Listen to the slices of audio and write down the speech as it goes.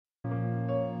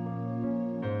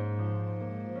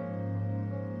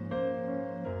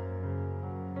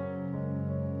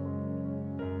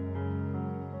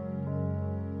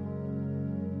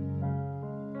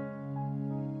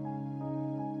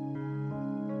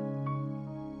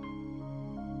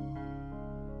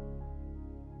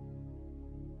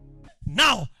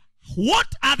Now, what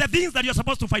are the things that you're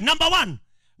supposed to fight? Number one,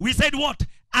 we said what?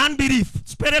 Unbelief.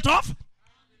 Spirit of.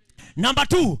 Number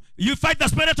two, you fight the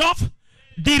spirit of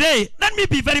delay. Let me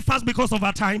be very fast because of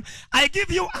our time. I give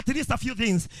you at least a few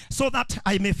things so that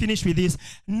I may finish with this.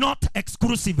 Not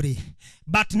exclusively.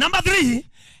 But number three,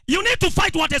 you need to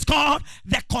fight what is called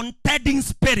the contending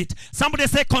spirit. Somebody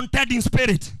say contending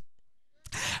spirit.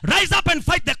 Rise up and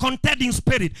fight the contending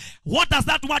spirit. What does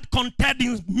that word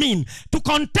contending mean? To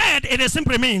contend, it is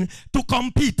simply mean to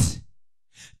compete,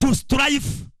 to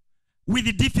strive with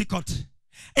the difficult.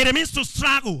 It means to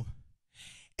struggle.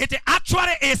 It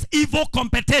actually is evil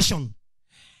competition.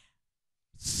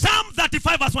 Psalm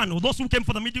 35 verse 1. Those who came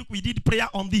for the meeting, we did prayer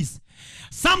on this.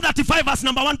 Psalm 35 verse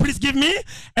number 1, please give me.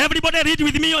 Everybody read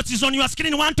with me. It is on your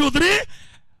screen. 1, 2, 3.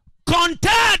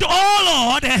 Contend,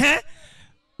 O Lord,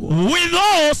 with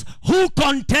those who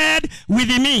contend with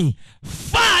me.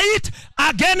 Fight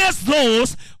against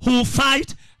those who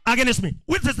fight against me.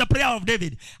 Which is the prayer of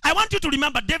David. I want you to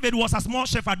remember David was a small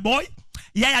shepherd boy.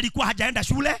 Yeye alikuwa hajaenda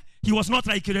shule. He was not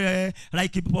like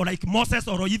Moses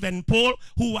or even Paul,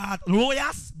 who are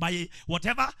lawyers by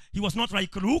whatever. He was not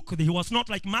like Luke. He was not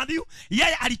like Matthew.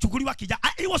 Yeye alichukuliwa kija.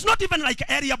 He was not even like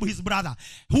Eliab, his brother,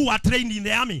 who were trained in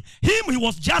the army. He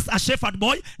was just a shepherd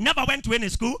boy, never went to any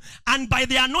school. And by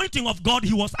the anointing of God,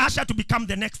 he was ushered to become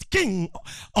the next king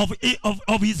of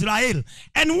Israel.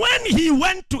 And when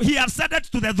he ascended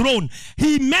to the throne,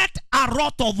 he met a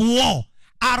lot of war.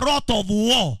 A lot of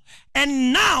war.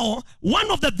 And now, one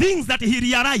of the things that he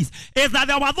realized is that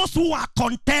there were those who are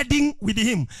contending with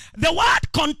him. The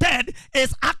word contend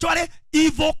is actually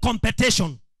evil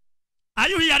competition. Are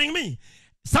you hearing me?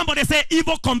 Somebody say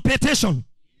evil competition.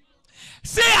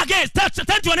 Say again. Turn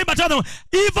to your neighbor. Tell them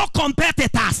evil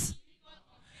competitors.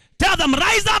 Tell them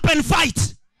rise up and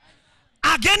fight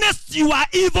against your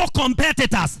evil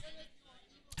competitors.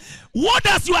 What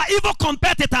does your evil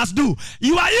competitors do?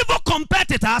 Your evil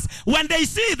competitors, when they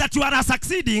see that you are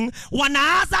succeeding,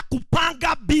 wanaanza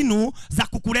kupanga binu za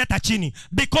kukuleta chini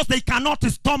because they cannot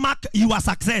stomach your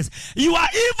success. Your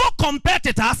evil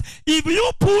competitors, if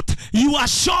you put your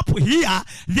shop here,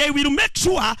 they will make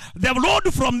sure the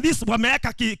road from this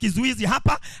wameweka kizuizi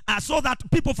hapa so that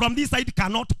people from this side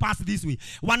cannot pass this way.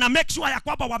 Wana make sure ya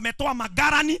kwamba wametoa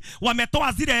magarani,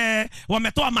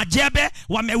 wametoa majebe,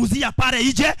 wameuzia pale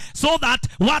ije, so that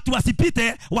watu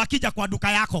wasipite wakija kwa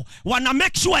duka yako. Wana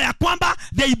make sure ya kwamba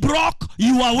they block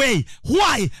your way.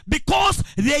 Why? Because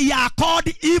they are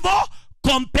called evil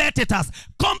competitors.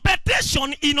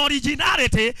 Competition in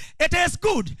originality, it is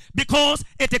good because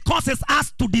it causes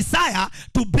us to desire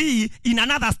to be in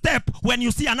another step. When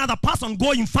you see another person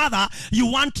going further, you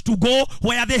want to go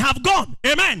where they have gone.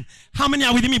 Amen. How many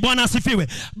are with me? Bwana asifiwe.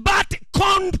 But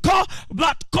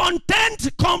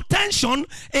contention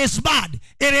is bad.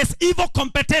 It is evil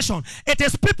competition. It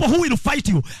is people who will fight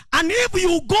you. And if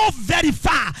you go very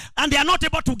far and they are not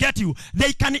able to get you,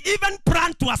 they can even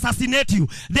plan to assassinate you.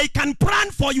 They can plan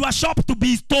for your shop to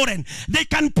be stolen. They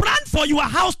can plan for your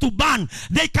house to burn.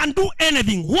 They can do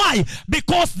anything. Why?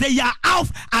 Because they are out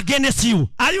against you.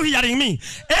 Are you hearing me?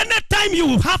 Anytime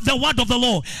you have the word of the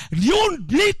Lord, you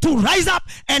need to rise up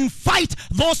and fight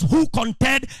those who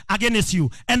contend against you.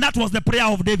 And that was the prayer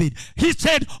of David. He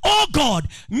said, oh God,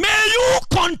 may you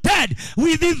contend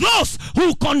with those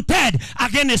who contend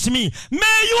against me.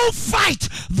 May you fight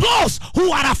those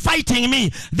who are fighting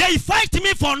me. They fight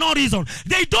me for no reason.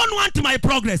 They don't want my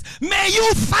progress. May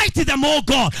you fight them, oh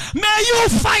God. May you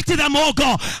fight them, oh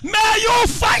God. May you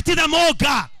fight them, oh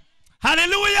God.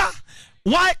 Hallelujah.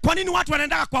 Why? Kwa nini watu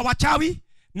wanaenda kwa wachawi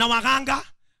na waganga?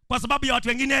 Kwa sababu ya watu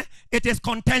wengine, it is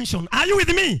contention. Are you with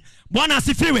me? Bwana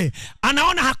asifiwe.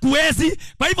 Anaona hakuwezi.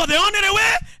 Kwa hivyo the only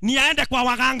way ni aende kwa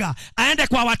waganga, aende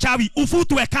kwa wachawi,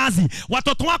 ufutwe kazi,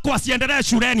 watoto wako wasiendelee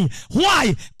shuleni.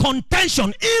 Why?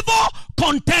 Contention. Evil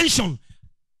contention.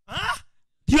 Huh?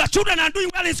 Your children are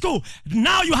doing well in school.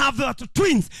 Now you have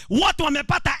twins. Watu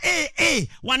wamepata AA.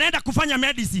 Wanaenda kufanya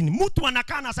medicine. Mtu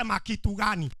anakaa anasema kitu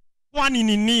gani? Kwani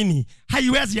ni nini?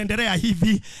 Haiwezi endelea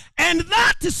hivi. And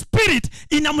that spirit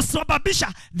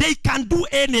inamsababisha they can do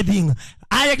anything.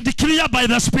 I declare by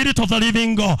the Spirit of the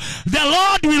living God, the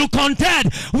Lord will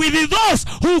contend with those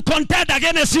who contend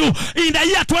against you in the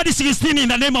year 2016 in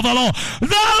the name of the Lord.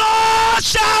 The Lord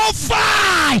shall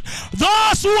fight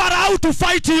those who are out to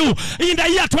fight you in the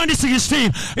year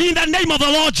 2016 in the name of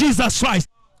the Lord Jesus Christ.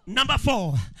 Number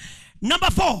four.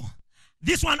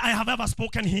 This one I have ever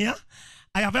spoken here.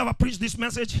 I have ever preached this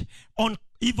message on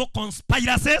evil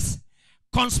conspiracies.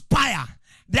 Conspire.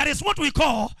 There is what we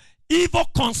call evil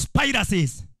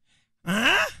conspiracies.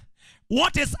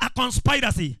 What is a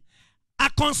conspiracy? A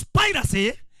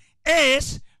conspiracy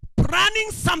is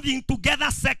planning something together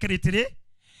secretly,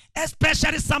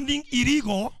 especially something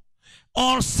illegal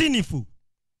or sinful.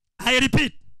 I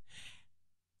repeat,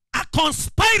 a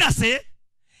conspiracy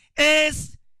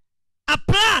is a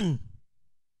plan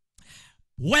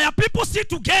where people sit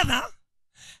together,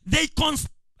 they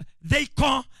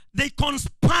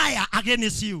conspire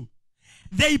against you.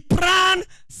 They plan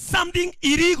something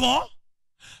illegal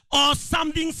or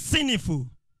something sinful.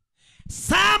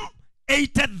 Psalm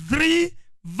 83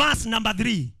 verse number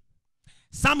 3.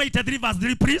 Psalm 83 verse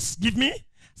 3, please give me.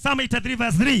 Psalm 83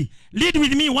 verse 3. Lead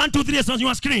with me. 1, 2, 3 is on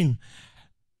your screen.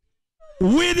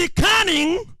 With the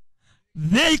cunning,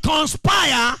 they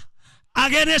conspire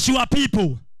against your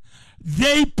people.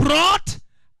 They plot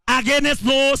against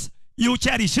those you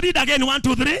cherish. Read again. 1,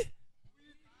 2, 3.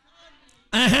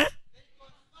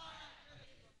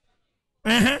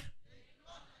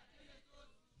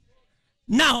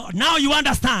 Now you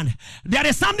understand. There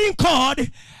is something called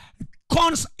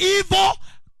evil,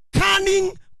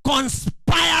 cunning,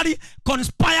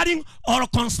 conspiring or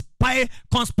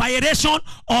conspiration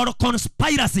or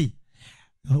conspiracy,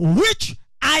 which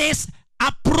is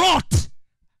a plot.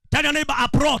 Tell your neighbor, a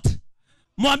plot.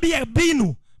 Mwambie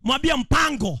binu, mwambie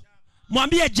mpango,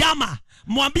 mwambie jama,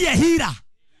 mwambie hira.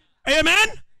 Amen.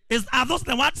 Are those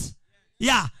the words?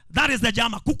 Yeah, that is the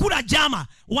jama. Kukura jama,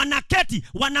 wanaketi,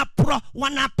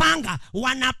 wanapanga,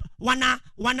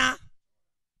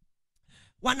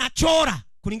 wanachora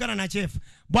kulingana na chef.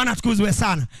 Bwana tukuzwe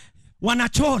sana.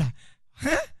 Wanachora.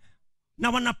 Na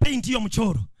wanapaint hiyo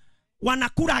mchoro.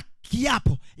 Wanakula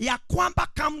kiapo ya kwamba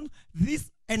come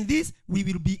this and this, we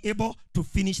will be able to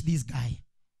finish this guy.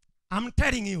 I'm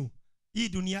telling you, hii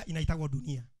dunia inaitwa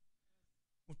dunia.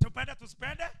 Utapenda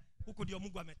tusipende, huko ndio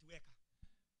Mungu ametuweka.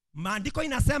 Maandiko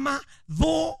inasema,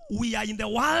 though we are in the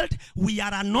world, we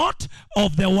are not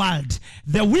of the world.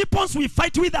 The weapons we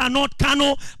fight with are not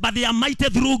carnal, but they are mighty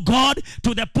through God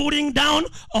to the pulling down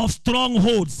of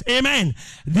strongholds. Amen.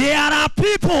 There are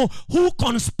people who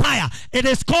conspire. It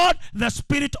is called the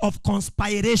spirit of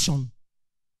conspiration.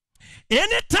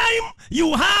 Anytime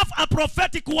you have a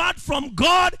prophetic word from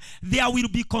God, there will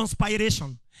be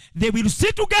conspiration. They will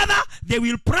sit together, they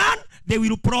will plan, they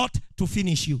will plot to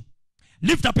finish you.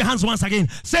 Lift up your hands once again.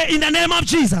 Say, in the name of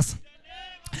Jesus.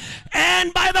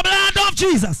 And by the blood of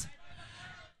Jesus.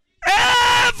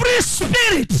 Every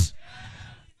spirit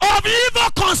of evil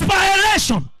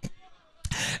conspiration,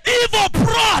 evil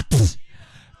plot,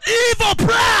 evil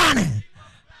plan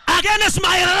against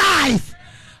my life,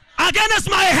 against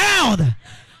my health,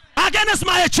 against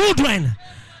my children,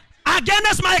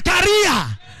 against my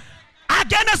career,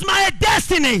 against my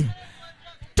destiny,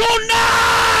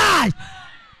 tonight,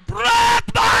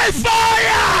 break by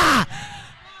fire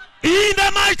in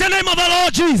the mighty name of the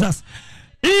Lord Jesus.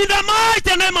 In the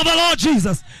mighty name of the Lord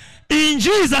Jesus. In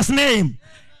Jesus' name.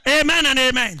 Amen and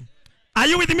amen. Are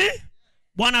you with me?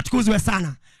 Bwana tukuzwe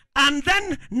sana. And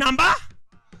then number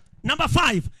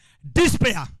 5,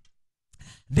 despair.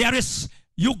 There is,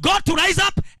 you got to rise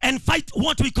up and fight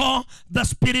what we call the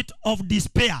spirit of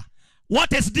despair.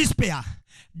 What is despair?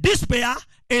 Despair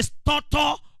is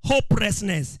total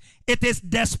hopelessness. It is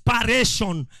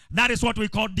desperation. That is what we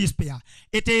call despair.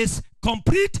 It is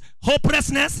complete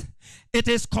hopelessness. It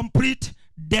is complete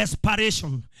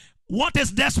desperation. What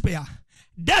is despair?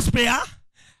 Despair,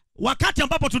 wakati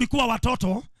ambapo tulikuwa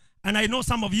watoto, and I know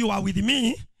some of you are with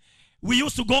me, we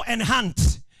used to go and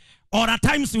hunt. Or at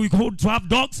times we could have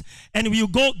dogs and we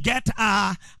would go get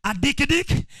a dick,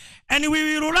 and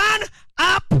we will run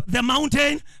up the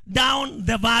mountain, down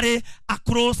the valley,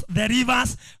 across the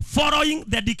rivers, following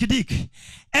the dick.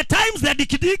 At times the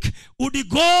dick would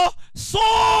go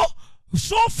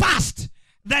so fast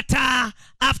that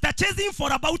after chasing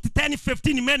for about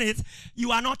 10-15 minutes,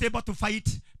 you are not able to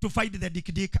fight the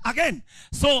dick again.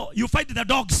 So you fight the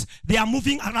dogs. They are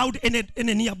moving around in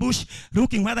a near bush,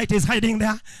 looking whether it is hiding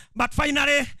there. But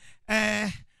finally,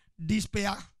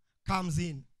 despair comes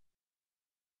in.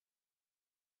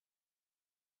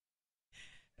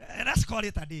 Let's call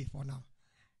it a day for now.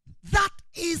 That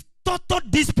is total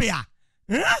despair.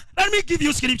 Let me give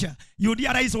you scripture. You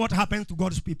realize what happened to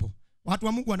God's people. Watu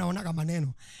wa Mungu wanaonaga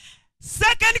maneno.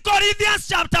 2 Corinthians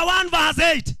chapter 1 verse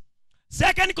 8.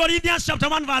 2 Corinthians chapter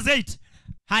 1 verse 8.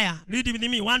 Higher, read with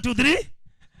me. 1, 2, 3.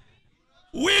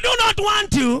 We do not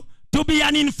want you to be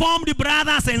uninformed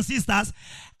brothers and sisters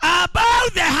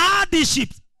about the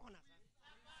hardships.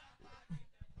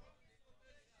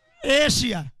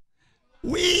 Asia.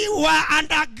 We were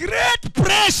under great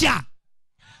pressure,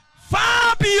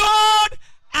 far beyond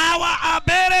our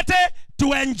ability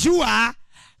to endure,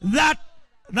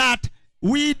 that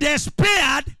we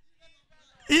despaired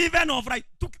even of right.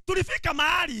 Tulifika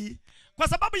mahali kwa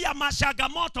sababu ya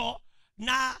mashagamoto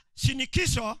na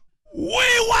shinikisho,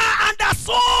 we were under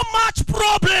so much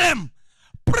problem,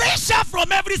 pressure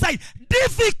from every side,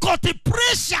 difficulty,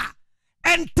 pressure,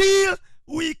 until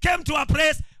we came to a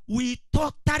place we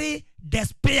totally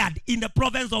despaired in the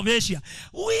province of Asia.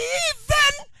 We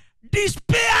even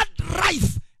despaired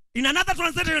life. In another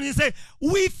translation, you say,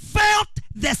 we felt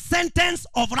the sentence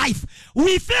of life.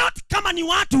 We felt kama ni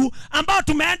watu ambao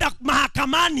tumeenda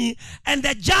mahakamani and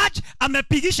the judge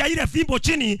amepigisha ile fimbo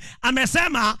chini,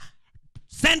 amesema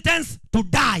sentence to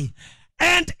die.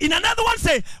 And in another one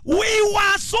say, we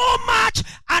were so much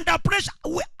under pressure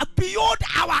beyond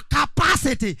our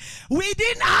capacity. We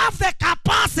didn't have the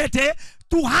capacity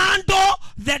to handle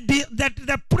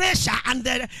the pressure and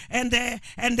the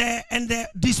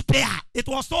despair. It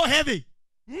was so heavy.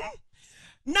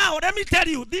 Now let me tell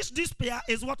you, this despair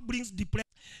is what brings depression.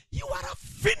 You are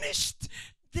finished.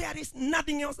 There is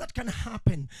nothing else that can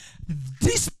happen.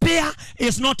 Despair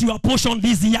is not your portion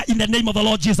this year in the name of the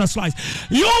Lord Jesus Christ.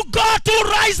 You got to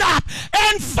rise up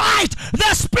and fight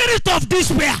the spirit of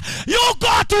despair. You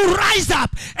got to rise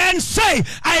up and say,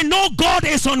 I know God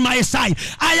is on my side.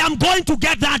 I am going to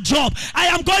get that job. I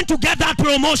am going to get that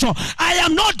promotion. I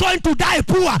am not going to die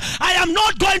poor. I am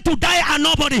not going to die a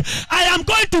nobody. I am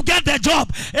going to get the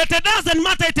job. It doesn't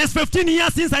matter. It is 15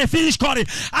 years since I finished college.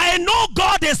 I know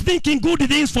God is thinking good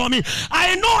things for me.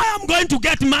 I know I am going to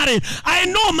get married. I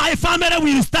know my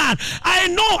family will stand. I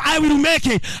know I will make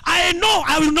it. I know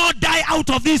I will not die out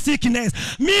of this sickness.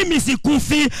 Mimi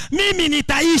sikufi, mimi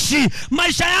nitaishi,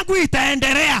 maisha yangu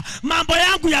itaendelea, mambo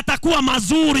yangu yatakuwa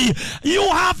mazuri. You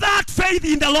have that faith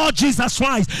in the Lord Jesus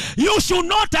Christ. You should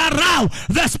not allow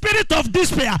the spirit of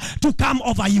despair to come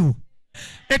over you.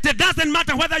 It doesn't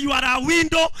matter whether you are a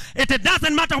widow. It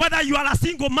doesn't matter whether you are a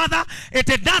single mother. It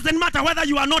doesn't matter whether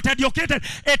you are not educated.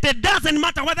 It doesn't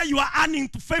matter whether you are earning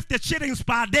 50 shillings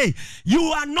per day. You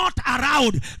are not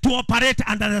allowed to operate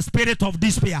under the spirit of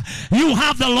despair. You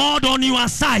have the Lord on your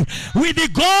side. With the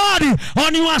God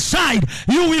on your side,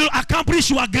 you will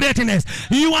accomplish your greatness.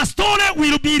 Your story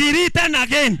will be rewritten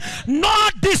again.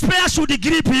 Not despair should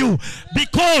grip you,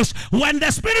 because when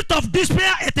the spirit of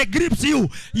despair it grips you,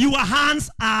 your hands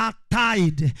are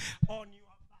tied on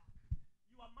your back.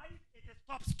 Your mind it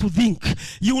stops to think.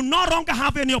 You no longer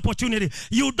have any opportunity.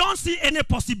 You don't see any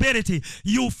possibility.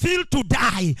 You feel to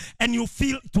die and you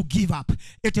feel to give up.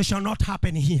 It shall not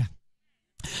happen here.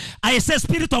 I say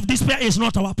spirit of despair is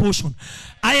not our portion.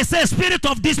 I say spirit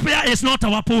of despair is not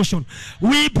our portion.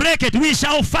 We break it. We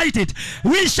shall fight it.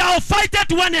 We shall fight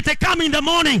it when it come in the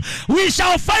morning. We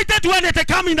shall fight it when it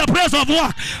come in the place of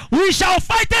work. We shall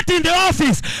fight it in the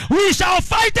office. We shall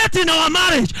fight it in our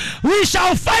marriage. We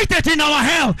shall fight it in our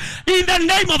health. In the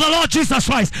name of the Lord Jesus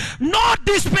Christ. No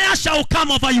despair shall come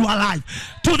over your life.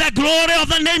 To the glory of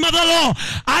the name of the Lord,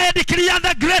 I declare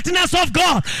the greatness of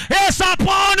God is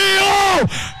upon you.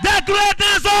 The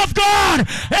greatness of God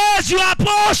is your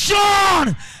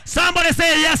portion. Somebody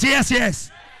say yes, yes,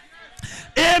 yes.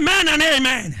 Amen and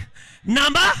amen.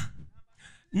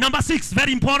 Number 6,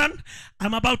 very important.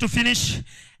 I'm about to finish.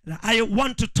 I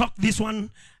want to talk this one,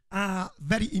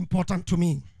 very important to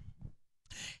me.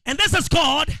 And this is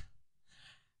called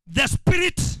the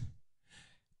spirit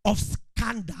of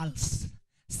scandals.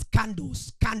 Scandal.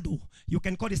 You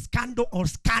can call it scandal or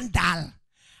scandal.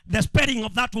 The spelling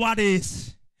of that word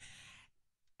is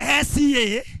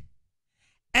S-C-A-N-D-A-L.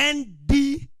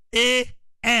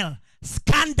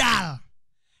 Scandal.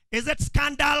 Is it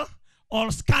scandal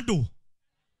or scandal?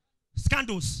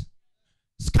 Scandals.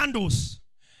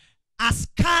 A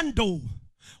scandal.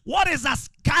 What is a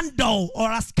scandal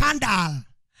or a scandal?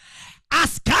 A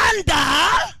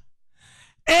scandal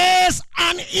is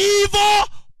an evil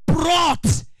plot.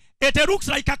 It looks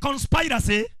like a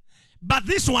conspiracy, but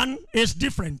this one is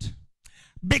different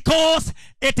because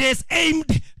it is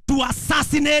aimed to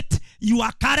assassinate your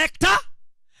character.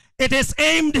 It is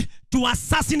aimed to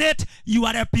assassinate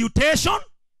your reputation.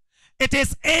 It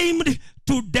is aimed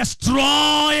to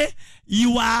destroy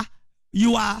your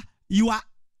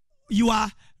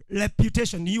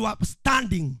reputation, your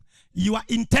standing, your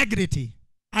integrity.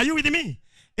 Are you with me?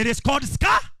 It is called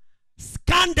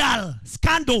scandal.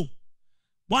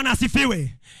 Bwana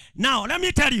asifiwe. Now, let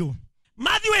me tell you.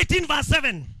 Matthew 18 verse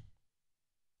 7.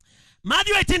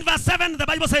 Matthew 18 verse 7, the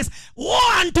Bible says, woe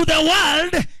unto the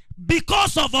world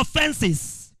because of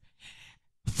offenses.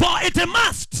 For it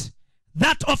must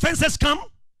that offenses come,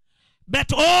 but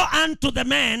woe unto the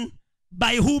man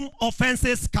by whom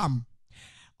offenses come.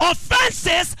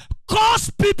 Offenses cause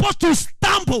people to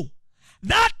stumble.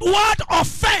 That word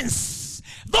offense,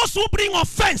 those who bring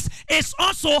offense, is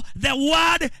also the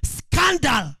word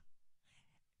scandal.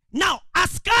 Now, a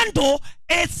scandal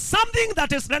is something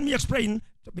that is, let me explain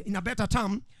in a better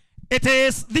term. It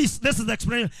is this is the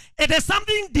explanation. It is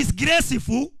something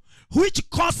disgraceful which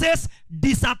causes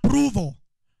disapproval.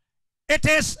 It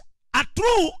is a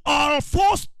true or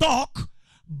false talk,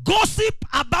 gossip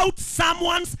about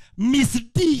someone's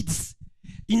misdeeds.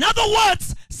 In other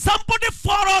words, somebody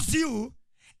follows you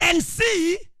and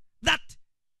see that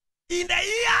in the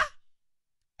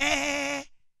year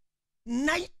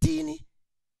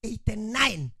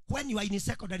 1989, when you are in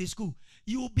secondary school,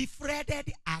 you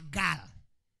befriended a girl.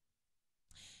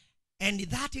 And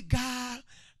that girl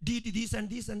did this and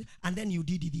this, and then you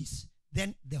did this.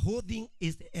 Then the whole thing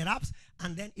is erupts,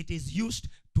 and then it is used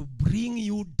to bring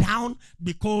you down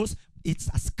because it's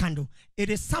a scandal. It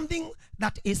is something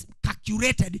that is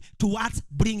calculated towards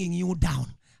bringing you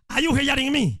down. Are you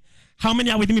hearing me? How many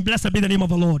are with me? Blessed be the name of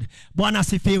the Lord. Bwana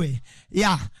sifiwe.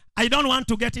 Yeah. I don't want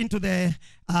to get into the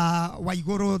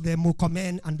Waigoro, the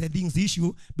Mukomen, and the things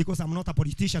issue because I'm not a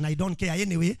politician. I don't care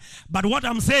anyway. But what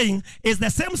I'm saying is the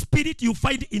same spirit you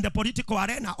find in the political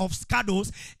arena of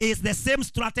scandals is the same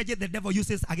strategy the devil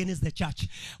uses against the church.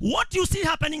 What you see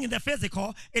happening in the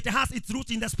physical, it has its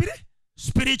root in the spirit.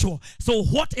 Spiritual. So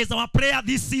what is our prayer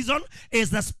this season? Is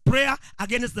the prayer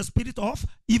against the spirit of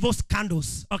evil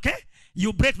scandals. Okay?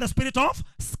 You break the spirit of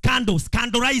scandal,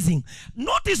 scandalizing.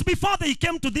 Notice before they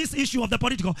came to this issue of the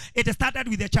political, it started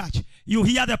with the church. You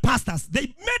hear the pastors. They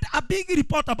made a big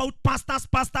report about pastors,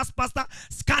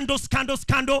 scandal,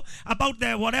 about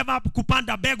the whatever,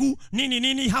 kupanda begu,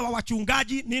 nini, hawa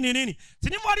wachungaji, nini.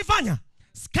 Sinimu walifanya?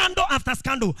 Scandal after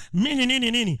scandal,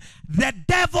 nini. The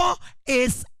devil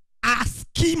is a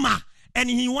schemer. And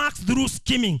he works through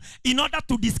scheming in order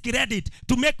to discredit,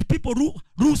 to make people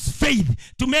lose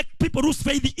faith, to make people lose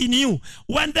faith in you.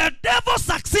 When the devil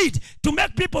succeeds to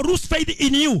make people lose faith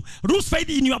in you, lose faith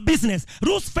in your business,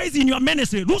 lose faith in your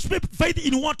ministry, lose faith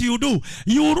in what you do,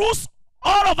 you lose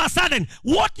all of a sudden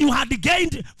what you had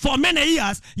gained for many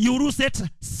years, you lose it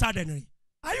suddenly.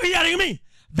 Are you hearing me?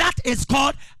 That is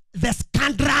called the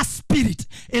scandalous spirit.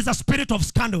 It's a spirit of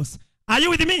scandals. Are you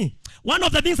with me? One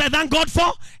of the things I thank God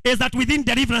for is that within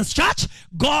Deliverance Church,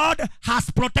 God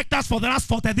has protected us for the last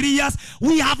 43 years.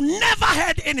 We have never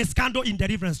had any scandal in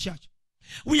Deliverance Church.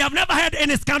 We have never had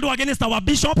any scandal against our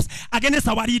bishops, against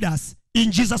our leaders,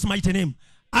 in Jesus' mighty name.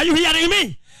 Are you hearing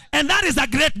me? And that is a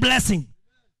great blessing.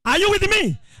 Are you with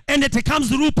me? And it comes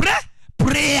through prayer.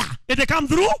 It comes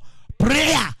through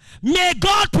prayer. May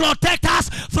God protect us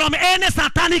from any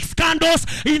satanic scandals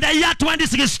in the year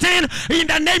 2016 in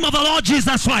the name of the Lord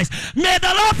Jesus Christ. May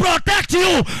the Lord protect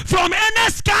you from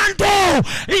any scandal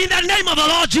in the name of the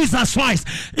Lord Jesus Christ.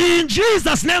 In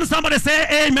Jesus' name, somebody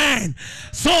say amen.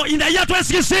 So in the year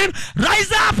 2016,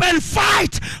 rise up and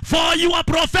fight for your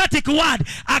prophetic word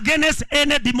against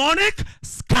any demonic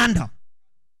scandal.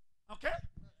 Okay?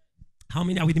 How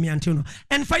many are with me until now?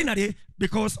 And finally,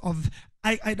 because of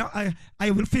I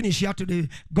will finish here today.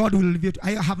 God will reveal.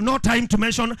 I have no time to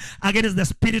mention against the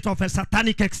spirit of a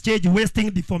satanic exchange,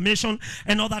 wasting, deformation,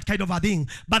 and all that kind of a thing.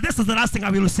 But this is the last thing I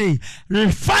will say.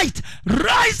 Fight.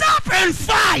 Rise up and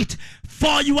fight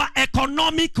for your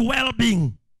economic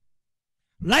well-being.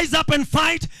 Rise up and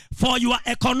fight for your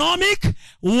economic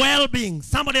well-being.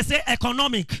 Somebody say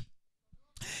economic.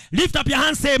 Lift up your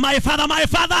hands. Say, my Father, my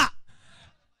Father.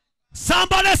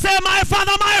 Somebody say, my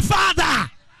Father, my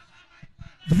Father.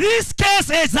 This case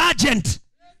is urgent.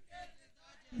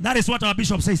 That is what our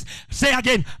bishop says. Say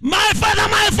again, my Father,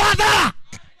 my Father.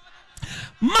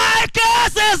 My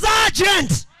case is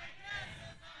urgent.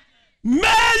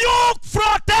 May you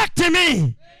protect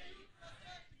me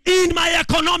in my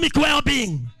economic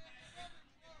well-being.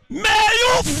 May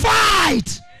you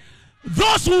fight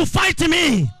those who fight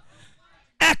me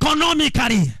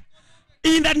economically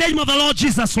in the name of the Lord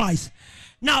Jesus Christ.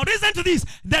 Now listen to this.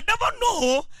 The devil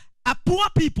knows a poor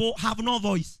people have no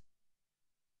voice.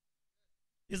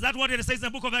 Is that what it says in the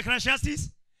book of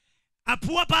Ecclesiastes? A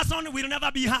poor person will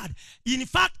never be heard. In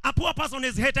fact, a poor person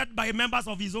is hated by members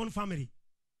of his own family.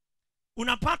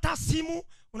 Unapata simu,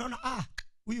 unaona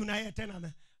huyu na yeye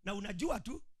tena na unajua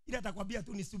tu ile atakwambia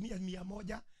tu nisumia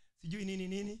 100, sijui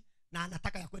nini na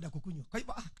anataka ya kwenda kukunywa. Kwa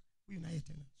hivyo huyu na yeye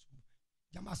tena.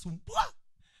 Jamaa sumbua.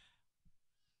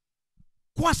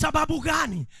 Kwa sababu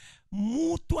gani?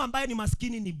 Mtu ambaye ni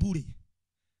maskini ni bure.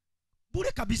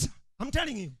 Bure kabisa. I'm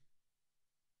telling you.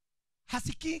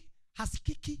 Hasikiwi,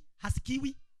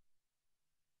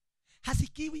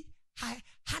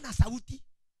 hana sauti.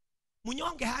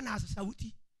 Munyonge hana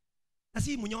sauti. Na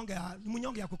si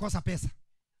munyonge ya kukosa pesa.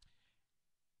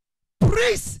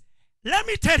 Please, let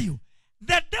me tell you,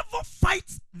 the devil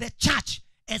fights the church,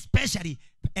 especially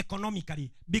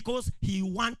economically because he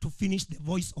wants to finish the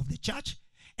voice of the church.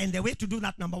 And the way to do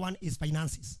that, number one, is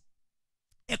finances.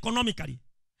 Economically.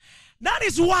 That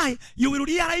is why you will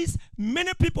realize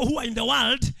many people who are in the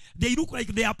world, they look like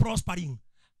they are prospering.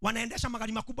 Wanaendesha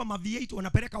magari makubwa ma V8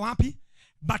 wanapeleka wapi?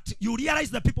 But you realize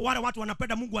the people wale watu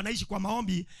wanapenda Mungu wanaishi kwa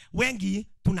maombi, wengi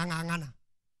tunangangana.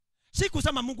 Si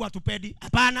kusema Mungu atupedi,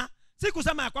 hapana. Si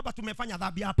kusema ya kwamba tumefanya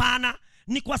dhambi, hapana.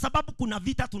 Ni kwa sababu kuna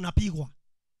vita tunapigwa.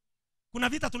 Kuna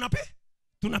vita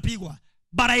tunapigwa.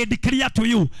 But I declare to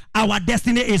you, our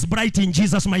destiny is bright in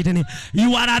Jesus' mighty name.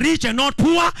 You are rich and not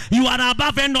poor. You are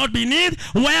above and not beneath.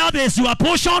 Wealth is your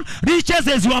portion. Riches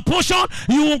is your portion.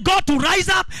 You got to rise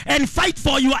up and fight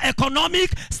for your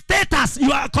economic status,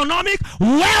 your economic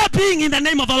well-being in the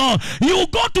name of the Lord. You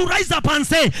got to rise up and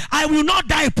say, I will not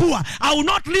die poor. I will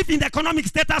not live in the economic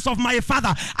status of my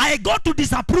father. I got to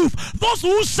disapprove those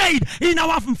who said in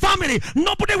our family,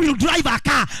 nobody will drive a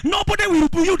car. Nobody will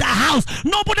build a house.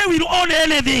 Nobody will own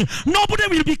anything. Nobody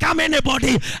will become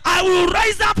anybody. I will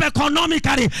rise up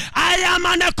economically. I am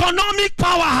an economic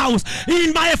powerhouse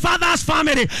in my father's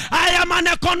family. I am an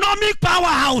economic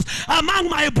powerhouse among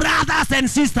my brothers and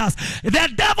sisters.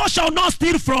 The devil shall not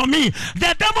steal from me.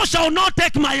 The devil shall not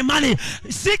take my money.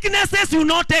 Sicknesses will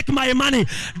not take my money.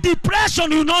 Depression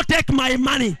will not take my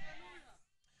money.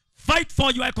 Fight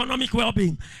for your economic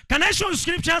well-being. Can I show you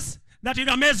scriptures that will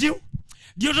amaze you?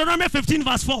 Deuteronomy 15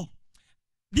 verse 4.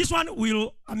 This one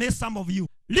will amaze some of you.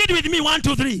 Lead with me, 1,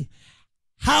 2, 3.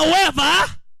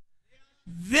 However,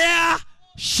 there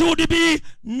should be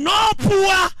no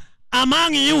poor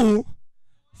among you,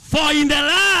 for in the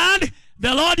land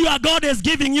the Lord your God is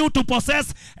giving you to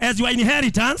possess as your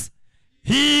inheritance,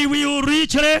 he will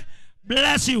richly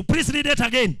bless you. Please read it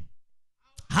again.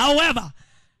 However,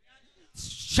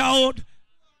 shall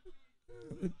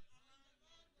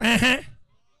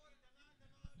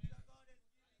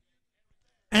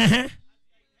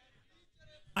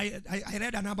I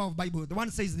read a number of Bible. The one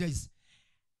says this.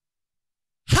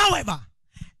 However,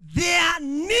 there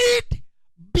need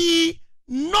be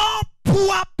no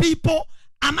poor people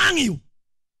among you.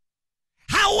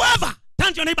 However,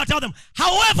 turn to your neighbor, tell them,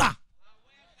 however,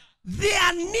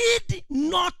 there need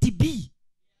not be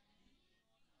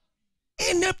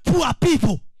any poor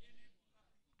people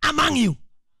among you.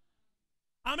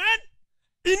 Amen.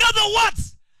 In other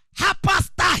words,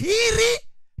 hapastahili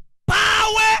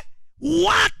pawe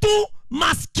watu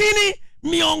maskini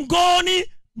miongoni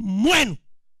mwenu.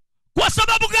 Kwa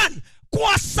sababu gani?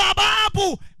 Kwa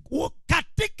sababu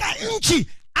katika nchi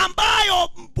ambayo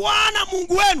Bwana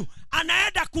Mungu wenu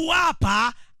anaenda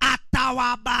kuwapa,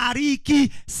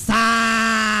 atawabariki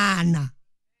sana.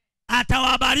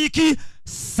 Atawabariki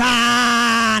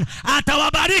sana.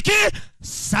 Atawabariki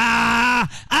sana.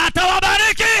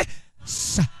 Atawabariki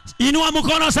sana. Inua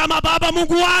mkono, sema, Baba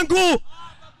Mungu wangu,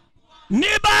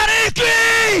 nibariki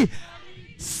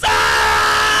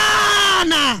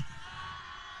sana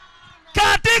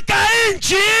katika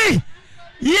nchi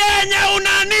yenye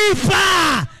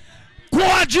unanipa,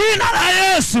 kwa jina la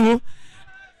Yesu.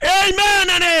 Amen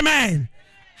and amen.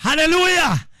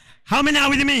 Hallelujah. How many are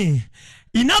with me?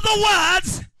 In other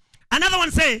words, another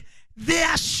one say,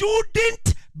 there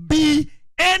shouldn't be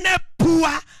any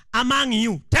poor among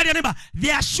you. Tell your neighbor,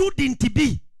 there shouldn't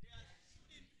be.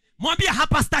 Mwambie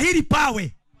hapastahili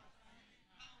pawe.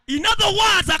 In other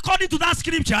words, according to that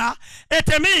scripture,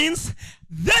 it means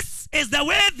this is the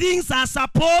way things are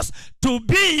supposed to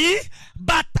be,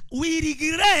 but we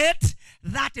regret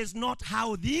that is not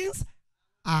how things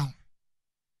are.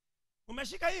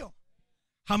 Umeshika hiyo?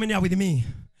 How many are with me?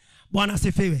 Bwana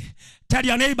asifiwe. Tell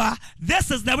your neighbor,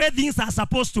 this is the way things are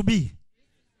supposed to be.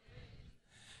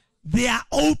 There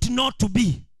ought not to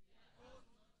be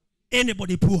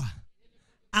anybody poor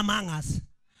among us.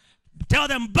 Tell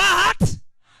them, but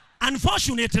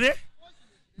unfortunately,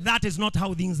 that is not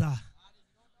how things are.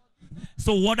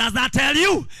 So what does that tell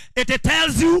you? It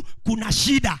tells you kuna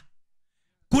shida.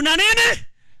 Kuna nini?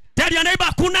 Tell your neighbor,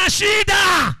 kuna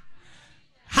shida.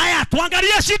 Haya,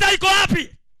 tuangalie shida iko wapi.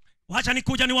 Wacha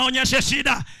nikuja niwaonyeshe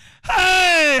shida.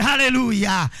 Hey,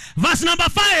 hallelujah. Verse number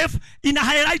 5 ina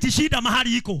highlight shida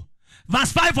mahali iko.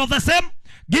 Verse 5 of the same.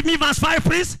 Give me verse 5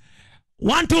 please.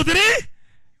 1, 2, 3.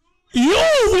 You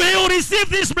will receive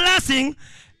this blessing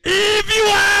if you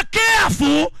are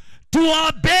careful to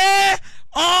obey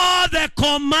all the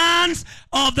commands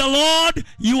of the Lord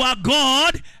your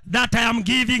God that I am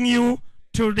giving you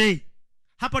today.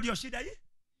 Hapo ndio shida hii?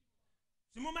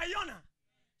 Simumaiona?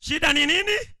 Shida ni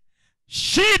nini?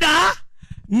 Shida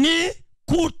ni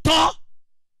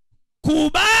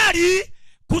kutokubali,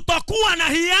 kutokuwa na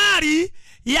hiari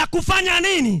ya kufanya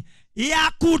nini?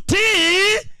 Ya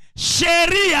kutii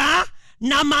sheria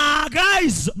na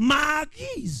maagizo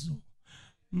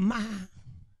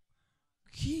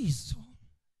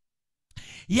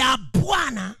ya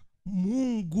Bwana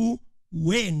Mungu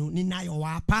wenu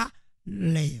ninayowapa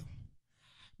leo.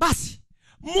 Basi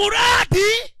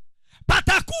muradi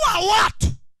patakuwa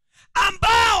watu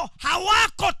ambao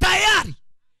hawako tayari,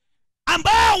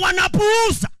 ambao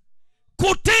wanapuuza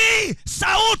kutii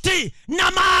sauti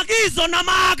na maagizo na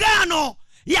maagano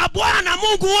ya Bwana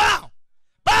Mungu wao,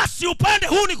 basi upande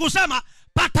huu ni kusema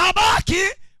patabaki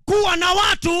kuwa na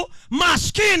watu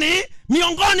maskini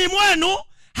miongoni mwenu,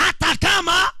 hata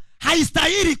kama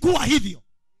haistahili kuwa hivyo.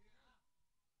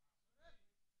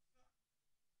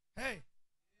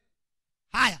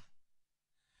 Haya,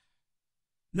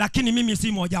 lakini mimi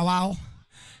si mmoja wao.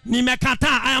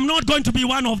 Nimekataa. I am not going to be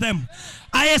one of them.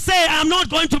 I say I am not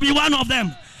going to be one of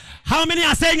them. How many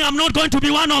are saying I'm not going to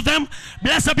be one of them?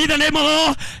 Blessed be the name of the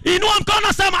Lord. Inua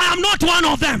mkono, sema I am not one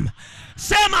of them.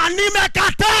 Sema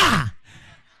nimekataa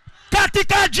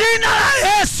katika jina la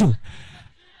Yesu.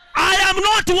 I am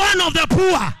not one of the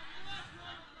poor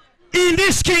in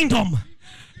this kingdom.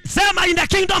 Sema in the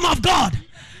kingdom of God,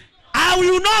 I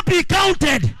will not be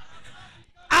counted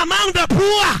among the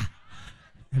poor.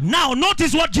 Now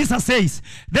notice what Jesus says.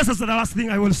 This is the last thing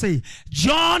I will say.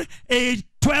 John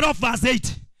 12 verse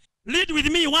 8. Lead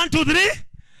with me. 1, 2, 3.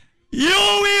 You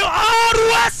will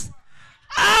always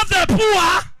have the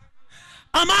poor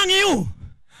among you.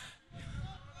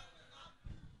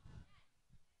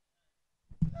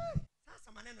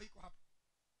 Sasa maneno iko hapo.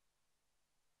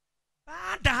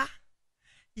 Baada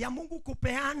ya Mungu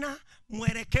kupeana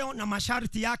mwelekeo na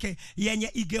masharti yake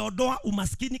yenye igeodoa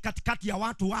umaskini katikati ya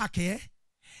watu wake,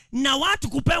 na watu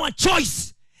kupewa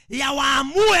choice ya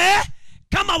waamue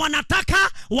kama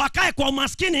wanataka wakae kwa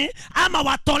umaskini ama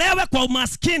watolewe kwa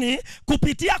umaskini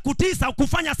kupitia kutisa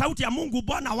kufanya sauti ya Mungu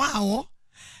Bwana wao.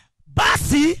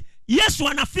 Basi Yesu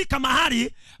anafika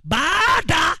mahali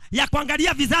baada ya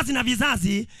kuangalia vizazi na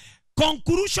vizazi,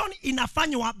 conclusion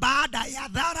inafanywa baada ya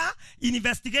thorough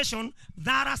investigation,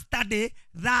 thorough study,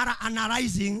 thorough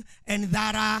analyzing, and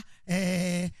thorough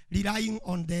relying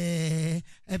on the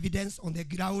evidence on the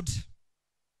ground,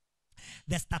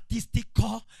 the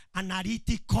statistical,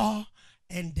 analytical,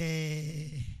 and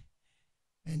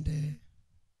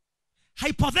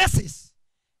hypothesis.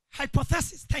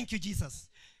 Hypothesis. Thank you, Jesus.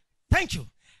 Thank you.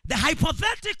 The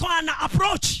hypothetical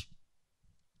approach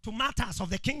to matters of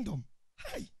the kingdom.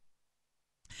 Hey.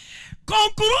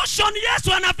 Conclusion,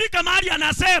 Yesu anafika mahali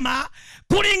anasema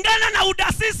kulingana na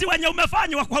udasisi wenye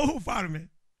umefanywa kwa ufalme,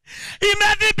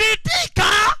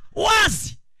 imedhibitika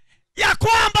wazi ya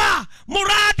kwamba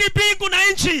muradi mbingu na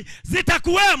nchi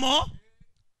zitakuwemo,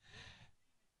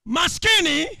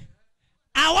 maskini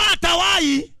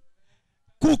hawatawahi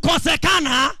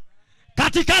kukosekana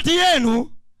katikati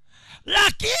yenu.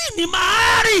 Lakini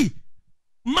mahali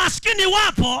maskini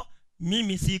wapo,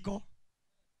 mimi siko.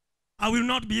 I will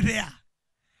not be there.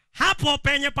 Hapo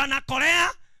penye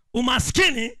panakolea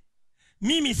umaskini,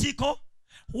 mimi siko.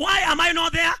 Why am I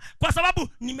not there? Kwa sababu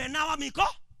nimenawa mikono.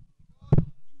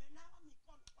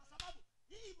 Kwa sababu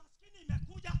hii maskini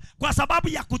imekuja kwa sababu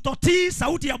ya kutotii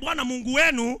sauti ya Bwana Mungu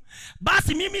wenu.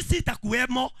 Basi mimi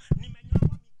sitakuwemo. Nimenawa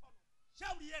mikono.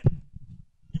 Shauri yenu.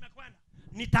 Nimekwenda.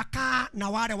 Nitakaa na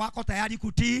wale wako tayari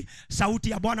kutii sauti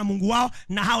ya Bwana Mungu wao,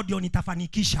 na hao ndio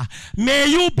nitafanikisha.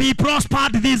 May you be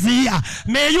prospered this year.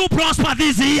 May you prosper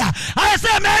this year. I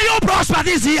say may you prosper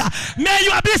this year. May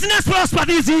your business prosper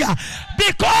this year.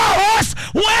 Because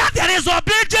where there is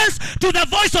obedience to the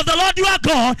voice of the Lord your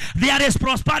God, there is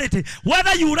prosperity.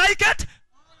 Whether you like it,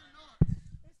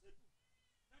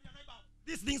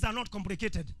 these things are not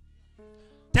complicated.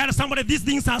 Tell somebody these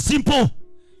things are simple.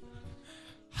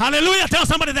 Hallelujah. Tell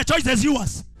somebody the choice is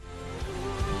yours.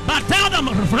 But tell them,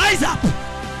 rise up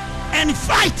and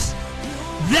fight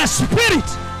the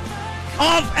spirit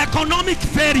of economic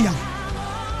failure.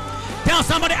 Tell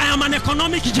somebody, I am an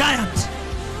economic giant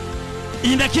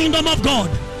in the kingdom of God.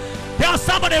 Tell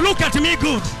somebody, look at me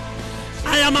good.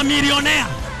 I am a millionaire.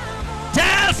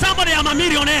 Tell somebody, I'm a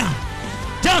millionaire.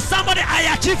 Tell somebody,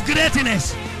 I achieve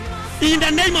greatness in the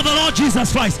name of the Lord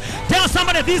Jesus Christ. Tell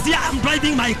somebody, this year I'm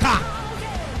driving my car.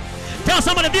 Tell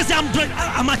somebody, this year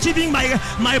I'm achieving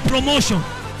my promotion.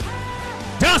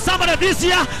 Tell somebody, this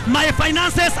year my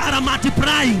finances are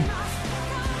multiplying.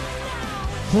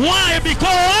 Why?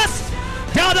 Because,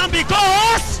 tell them,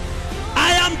 because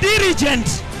I am diligent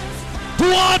to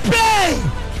obey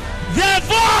the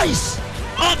voice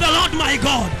of the Lord my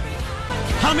God.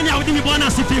 How many are with me? Bwana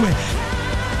asifiwe.